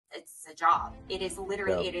a job. It is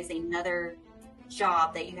literally, Yeah. it is another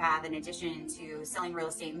job that you have in addition to selling real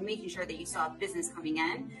estate and making sure that you still have business coming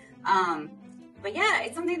in. But yeah,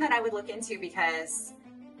 it's something that I would look into because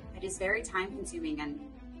it is very time consuming. And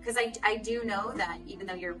because I do know that even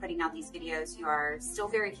though you're putting out these videos, you are still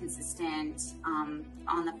very consistent on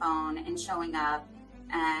the phone and showing up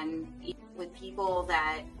and with people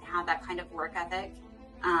that have that kind of work ethic.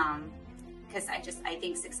 Because I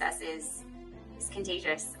think success is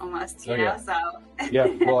contagious almost, you know? Yeah. So Yeah,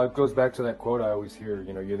 well, it goes back to that quote I always hear,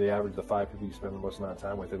 you're the average of the 5 people you spend the most amount of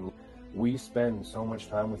time with. And we spend so much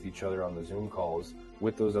time with each other on the Zoom calls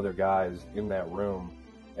with those other guys in that room.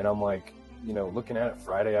 And I'm like, looking at it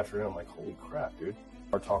Friday afternoon, I'm like, holy crap, dude.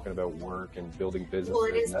 We're talking about work and building businesses. well,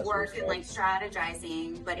 it is and work and like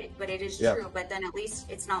strategizing, but it is Yeah. true. But then at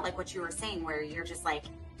least it's not like what you were saying where you're just like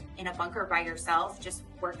in a bunker by yourself, just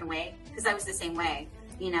working away. Because I was the same way.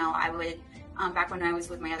 I would, back when I was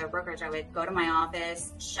with my other brokerage, I would go to my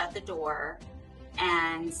office, shut the door,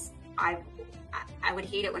 and I would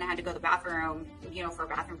hate it when I had to go to the bathroom, for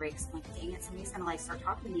bathroom breaks. I'm like, dang it, somebody's gonna like start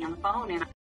talking to me on the phone, and